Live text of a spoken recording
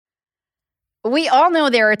We all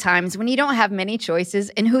know there are times when you don't have many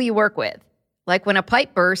choices in who you work with, like when a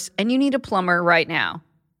pipe bursts and you need a plumber right now.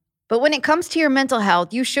 But when it comes to your mental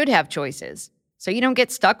health, you should have choices, so you don't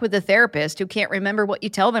get stuck with a therapist who can't remember what you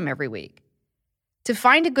tell them every week. To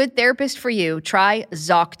find a good therapist for you, try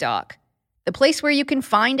ZocDoc, the place where you can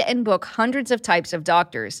find and book hundreds of types of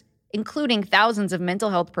doctors, including thousands of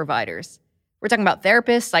mental health providers. We're talking about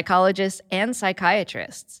therapists, psychologists, and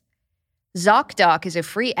psychiatrists. ZocDoc is a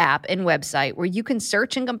free app and website where you can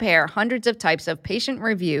search and compare hundreds of types of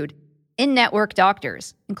patient-reviewed, in-network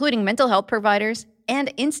doctors, including mental health providers,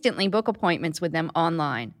 and instantly book appointments with them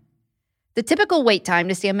online. The typical wait time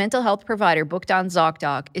to see a mental health provider booked on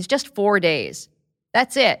ZocDoc is just 4 days.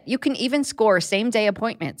 That's it. You can even score same-day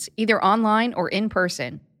appointments, either online or in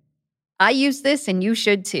person. I use this and you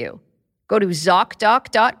should too. Go to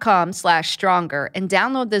ZocDoc.com/stronger and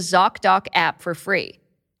download the ZocDoc app for free.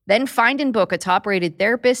 Then find and book a top-rated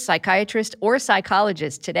therapist, psychiatrist, or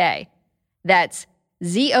psychologist today. That's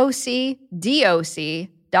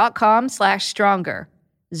ZocDoc.com/stronger.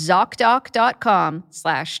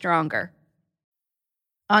 ZocDoc.com/stronger.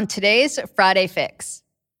 On today's Friday Fix,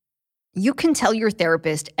 you can tell your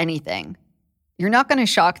therapist anything. You're not going to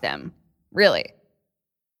shock them, really.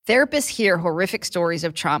 Therapists hear horrific stories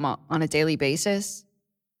of trauma on a daily basis.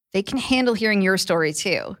 They can handle hearing your story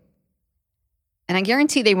too. And I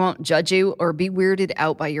guarantee they won't judge you or be weirded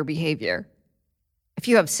out by your behavior. If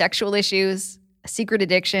you have sexual issues, a secret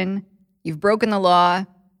addiction, you've broken the law,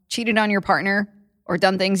 cheated on your partner, or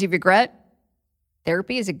done things you regret,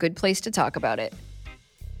 therapy is a good place to talk about it.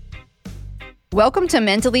 Welcome to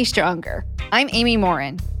Mentally Stronger. I'm Amy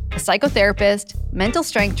Morin, a psychotherapist, mental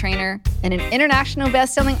strength trainer, and an international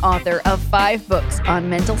best-selling author of 5 books on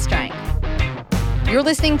mental strength. You're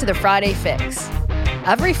listening to the Friday Fix.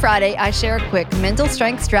 Every Friday, I share a quick mental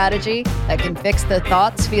strength strategy that can fix the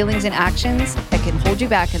thoughts, feelings, and actions that can hold you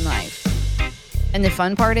back in life. And the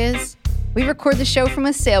fun part is, we record the show from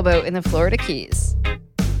a sailboat in the Florida Keys.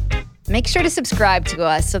 Make sure to subscribe to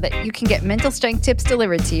us so that you can get mental strength tips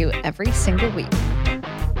delivered to you every single week.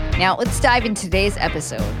 Now, let's dive into today's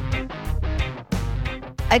episode.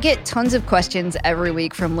 I get tons of questions every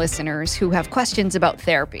week from listeners who have questions about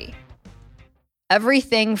therapy.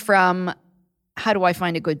 Everything from, how do I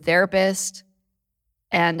find a good therapist?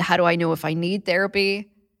 And how do I know if I need therapy?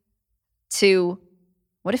 To,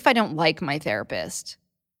 what if I don't like my therapist?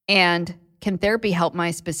 And can therapy help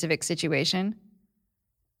my specific situation?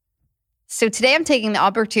 So today I'm taking the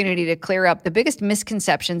opportunity to clear up the biggest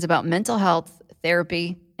misconceptions about mental health,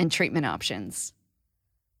 therapy, and treatment options.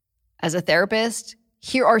 As a therapist,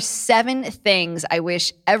 here are 7 things I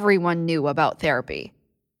wish everyone knew about therapy.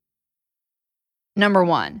 Number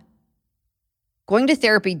 1. Going to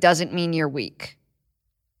therapy doesn't mean you're weak.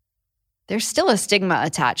 There's still a stigma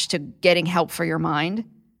attached to getting help for your mind,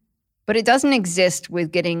 but it doesn't exist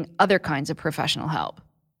with getting other kinds of professional help.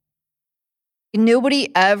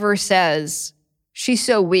 Nobody ever says, she's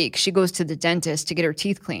so weak, she goes to the dentist to get her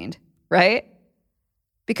teeth cleaned, right?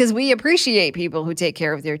 Because we appreciate people who take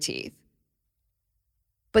care of their teeth.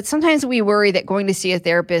 But sometimes we worry that going to see a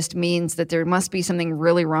therapist means that there must be something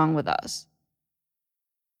really wrong with us.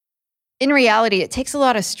 In reality, it takes a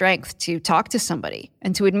lot of strength to talk to somebody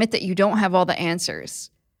and to admit that you don't have all the answers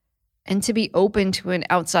and to be open to an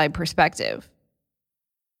outside perspective.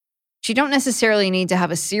 You don't necessarily need to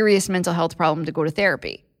have a serious mental health problem to go to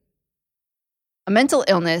therapy. A mental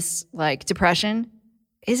illness, like depression,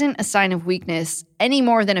 isn't a sign of weakness any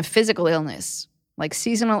more than a physical illness, like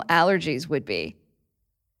seasonal allergies would be.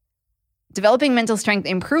 Developing mental strength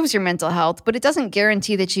improves your mental health, but it doesn't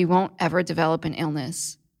guarantee that you won't ever develop an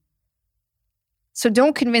illness. So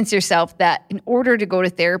don't convince yourself that in order to go to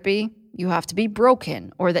therapy, you have to be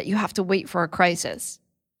broken or that you have to wait for a crisis.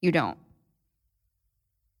 You don't.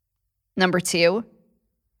 Number 2,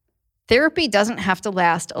 therapy doesn't have to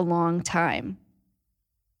last a long time.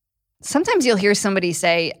 Sometimes you'll hear somebody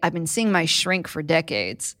say, I've been seeing my shrink for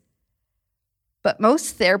decades. But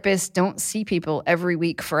most therapists don't see people every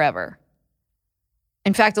week forever.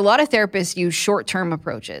 In fact, a lot of therapists use short-term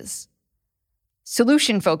approaches.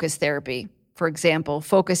 Solution-focused therapy, for example,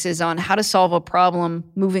 focuses on how to solve a problem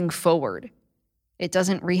moving forward. It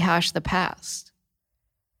doesn't rehash the past.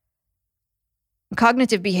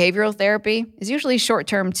 Cognitive behavioral therapy is usually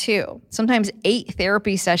short-term too, sometimes 8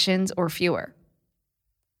 therapy sessions or fewer.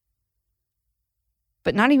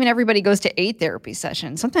 But not even everybody goes to 8 therapy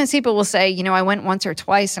sessions. Sometimes people will say, I went once or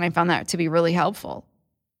twice and I found that to be really helpful.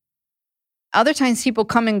 Other times people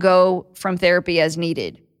come and go from therapy as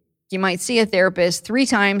needed. You might see a therapist 3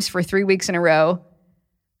 times for 3 weeks in a row,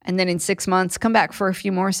 and then in 6 months, come back for a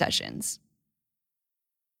few more sessions.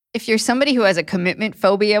 If you're somebody who has a commitment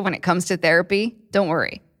phobia when it comes to therapy, don't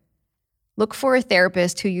worry. Look for a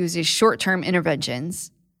therapist who uses short-term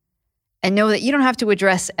interventions and know that you don't have to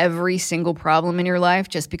address every single problem in your life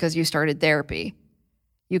just because you started therapy.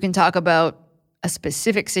 You can talk about a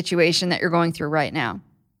specific situation that you're going through right now.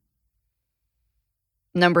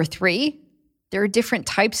 Number 3, there are different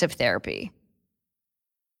types of therapy.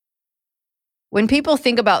 When people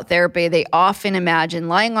think about therapy, they often imagine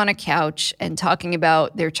lying on a couch and talking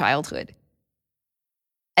about their childhood.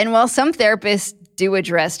 And while some therapists do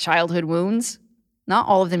address childhood wounds, not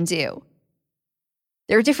all of them do.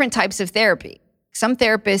 There are different types of therapy. Some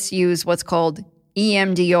therapists use what's called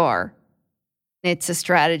EMDR. It's a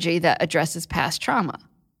strategy that addresses past trauma.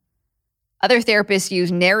 Other therapists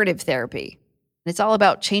use narrative therapy. It's all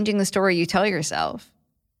about changing the story you tell yourself.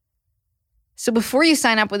 So before you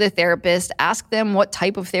sign up with a therapist, ask them what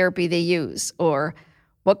type of therapy they use or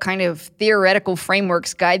what kind of theoretical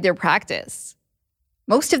frameworks guide their practice.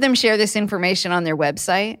 Most of them share this information on their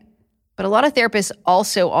website, but a lot of therapists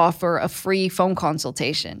also offer a free phone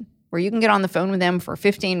consultation where you can get on the phone with them for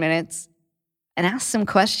 15 minutes and ask some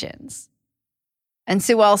questions. And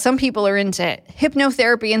so while some people are into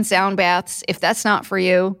hypnotherapy and sound baths, if that's not for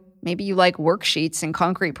you, maybe you like worksheets and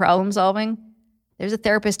concrete problem solving, there's a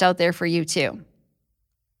therapist out there for you too.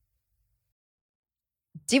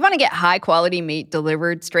 Do you want to get high quality meat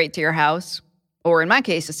delivered straight to your house? Or in my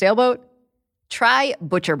case, a sailboat? Try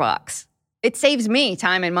ButcherBox. It saves me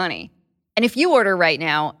time and money. And if you order right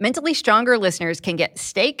now, Mentally Stronger listeners can get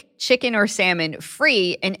steak, chicken, or salmon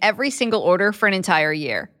free in every single order for an entire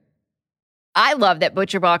year. I love that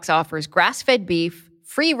ButcherBox offers grass-fed beef,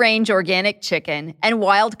 free-range organic chicken, and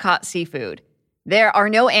wild-caught seafood. There are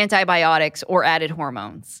no antibiotics or added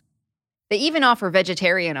hormones. They even offer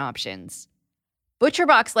vegetarian options.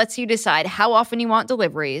 ButcherBox lets you decide how often you want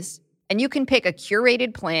deliveries, and you can pick a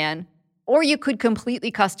curated plan, or you could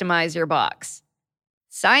completely customize your box.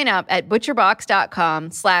 Sign up at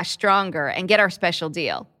butcherbox.com/stronger and get our special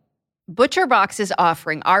deal. ButcherBox is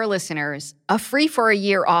offering our listeners a free for a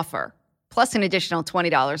year offer, plus an additional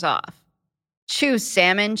 $20 off. Choose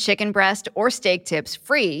salmon, chicken breast, or steak tips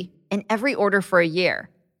free in every order for a year.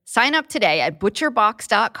 Sign up today at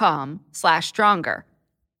butcherbox.com/stronger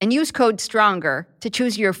and use code STRONGER to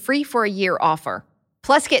choose your free for a year offer.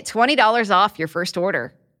 Plus get $20 off your first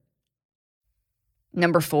order.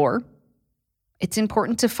 Number 4, it's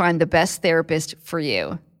important to find the best therapist for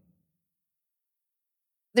you.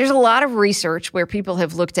 There's a lot of research where people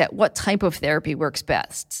have looked at what type of therapy works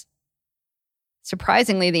best.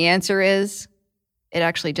 Surprisingly, the answer is it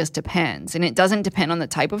actually just depends. And it doesn't depend on the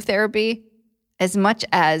type of therapy as much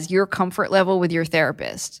as your comfort level with your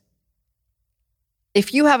therapist.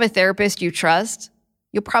 If you have a therapist you trust,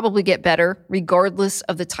 you'll probably get better regardless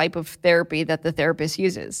of the type of therapy that the therapist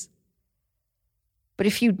uses. But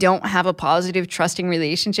if you don't have a positive, trusting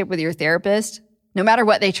relationship with your therapist, no matter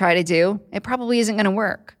what they try to do, it probably isn't going to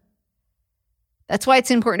work. That's why it's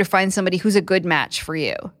important to find somebody who's a good match for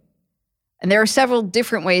you. And there are several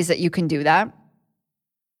different ways that you can do that.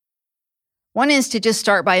 One is to just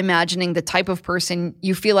start by imagining the type of person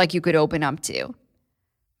you feel like you could open up to.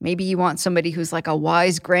 Maybe you want somebody who's like a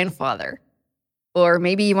wise grandfather. Or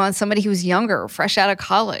maybe you want somebody who's younger, fresh out of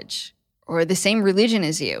college, or the same religion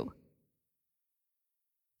as you.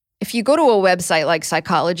 If you go to a website like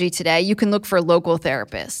Psychology Today, you can look for local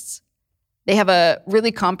therapists. They have a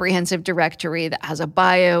really comprehensive directory that has a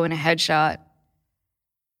bio and a headshot.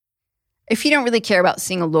 If you don't really care about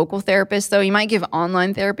seeing a local therapist, though, you might give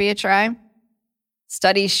online therapy a try.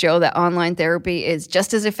 Studies show that online therapy is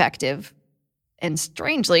just as effective, and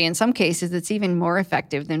strangely, in some cases, it's even more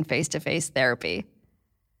effective than face-to-face therapy.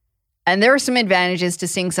 And there are some advantages to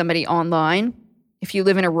seeing somebody online. If you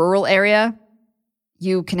live in a rural area,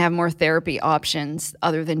 you can have more therapy options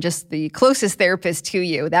other than just the closest therapist to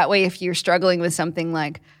you. That way, if you're struggling with something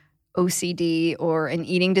like OCD or an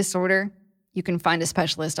eating disorder, you can find a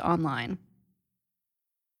specialist online.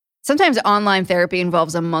 Sometimes online therapy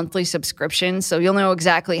involves a monthly subscription, so you'll know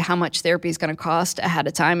exactly how much therapy is going to cost ahead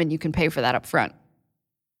of time, and you can pay for that up front.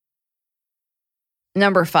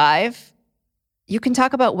 Number 5, you can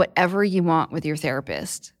talk about whatever you want with your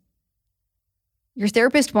therapist. Your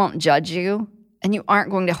therapist won't judge you, and you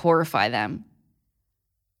aren't going to horrify them.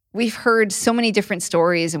 We've heard so many different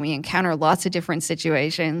stories, and we encounter lots of different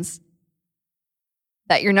situations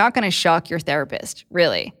that you're not going to shock your therapist,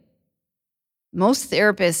 really. Most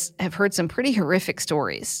therapists have heard some pretty horrific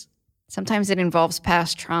stories. Sometimes it involves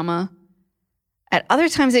past trauma. At other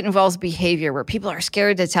times it involves behavior where people are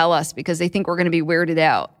scared to tell us because they think we're going to be weirded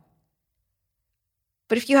out.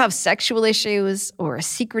 But if you have sexual issues or a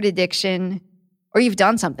secret addiction, Or you've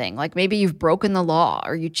done something, like maybe you've broken the law,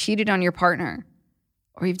 or you cheated on your partner,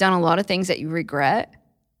 or you've done a lot of things that you regret.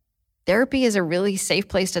 Therapy is a really safe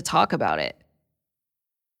place to talk about it.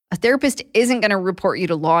 A therapist isn't going to report you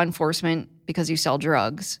to law enforcement because you sell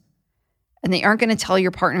drugs, and they aren't going to tell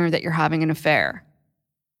your partner that you're having an affair.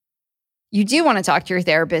 You do want to talk to your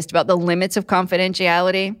therapist about the limits of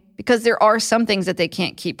confidentiality because there are some things that they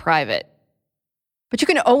can't keep private. But you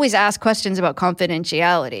can always ask questions about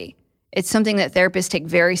confidentiality. It's something that therapists take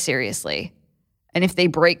very seriously. And if they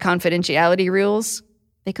break confidentiality rules,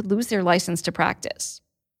 they could lose their license to practice.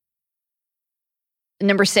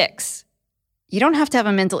 Number 6, you don't have to have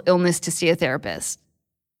a mental illness to see a therapist.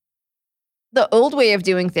 The old way of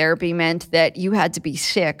doing therapy meant that you had to be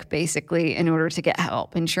sick, basically, in order to get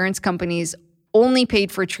help. Insurance companies only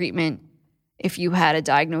paid for treatment if you had a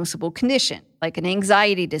diagnosable condition, like an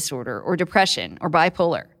anxiety disorder or depression or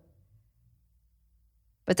bipolar.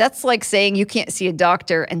 But that's like saying you can't see a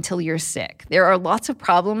doctor until you're sick. There are lots of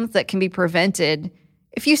problems that can be prevented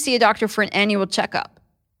if you see a doctor for an annual checkup.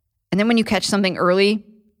 And then when you catch something early,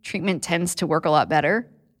 treatment tends to work a lot better.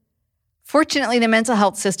 Fortunately, the mental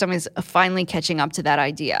health system is finally catching up to that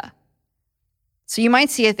idea. So you might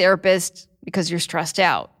see a therapist because you're stressed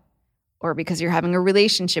out, or because you're having a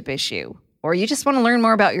relationship issue, or you just want to learn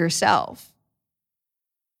more about yourself.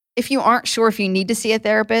 If you aren't sure if you need to see a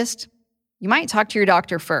therapist, you might talk to your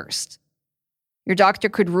doctor first. Your doctor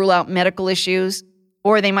could rule out medical issues,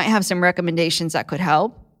 or they might have some recommendations that could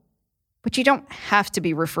help, but you don't have to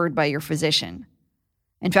be referred by your physician.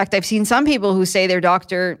 In fact, I've seen some people who say their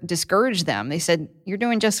doctor discouraged them. They said, "You're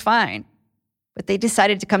doing just fine." But they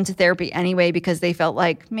decided to come to therapy anyway because they felt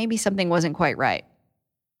like maybe something wasn't quite right.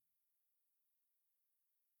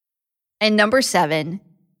 And number 7,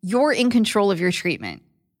 you're in control of your treatment.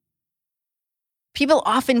 People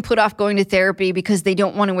often put off going to therapy because they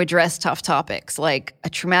don't want to address tough topics like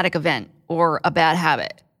a traumatic event or a bad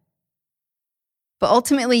habit. But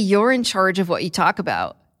ultimately, you're in charge of what you talk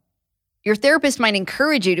about. Your therapist might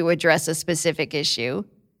encourage you to address a specific issue,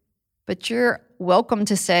 but you're welcome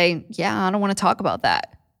to say, "Yeah, I don't want to talk about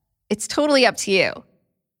that." It's totally up to you.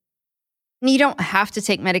 And you don't have to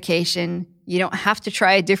take medication. You don't have to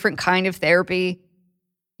try a different kind of therapy.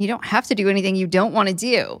 You don't have to do anything you don't want to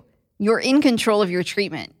do. You're in control of your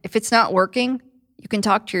treatment. If it's not working, you can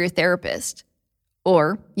talk to your therapist.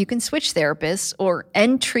 Or you can switch therapists or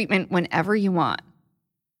end treatment whenever you want.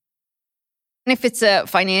 And if it's a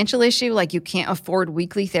financial issue, like you can't afford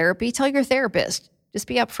weekly therapy, tell your therapist. Just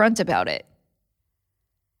be upfront about it.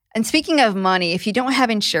 And speaking of money, if you don't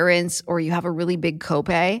have insurance or you have a really big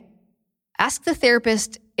copay, ask the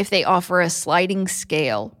therapist if they offer a sliding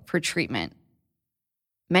scale for treatment.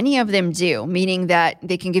 Many of them do, meaning that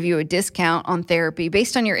they can give you a discount on therapy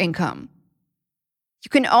based on your income. You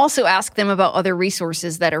can also ask them about other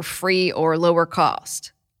resources that are free or lower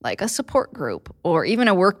cost, like a support group or even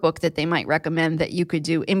a workbook that they might recommend that you could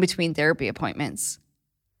do in between therapy appointments.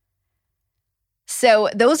 So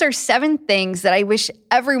those are 7 things that I wish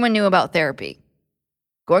everyone knew about therapy.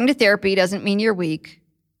 Going to therapy doesn't mean you're weak.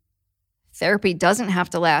 Therapy doesn't have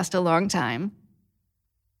to last a long time.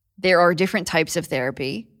 There are different types of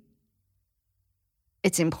therapy.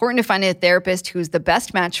 It's important to find a therapist who's the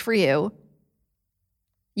best match for you.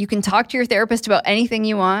 You can talk to your therapist about anything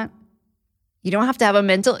you want. You don't have to have a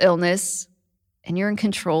mental illness, and you're in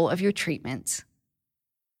control of your treatment.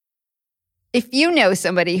 If you know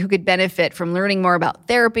somebody who could benefit from learning more about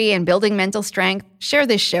therapy and building mental strength, share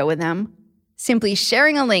this show with them. Simply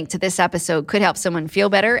sharing a link to this episode could help someone feel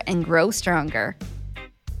better and grow stronger.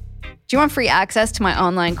 Do you want free access to my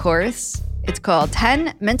online course? It's called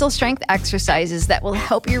 10 Mental Strength Exercises that will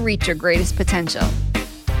help you reach your greatest potential.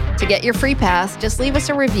 To get your free pass, just leave us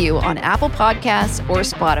a review on Apple Podcasts or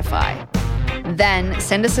Spotify. Then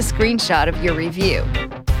send us a screenshot of your review.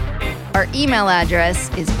 Our email address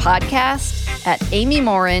is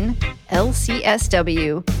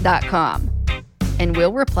podcast@amymorinlcsw.com, and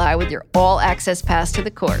we'll reply with your all-access pass to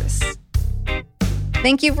the course.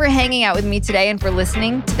 Thank you for hanging out with me today and for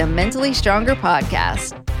listening to the Mentally Stronger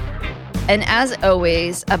podcast. And as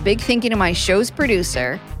always, a big thank you to my show's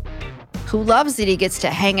producer, who loves that he gets to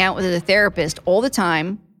hang out with a therapist all the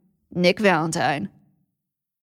time, Nick Valentine.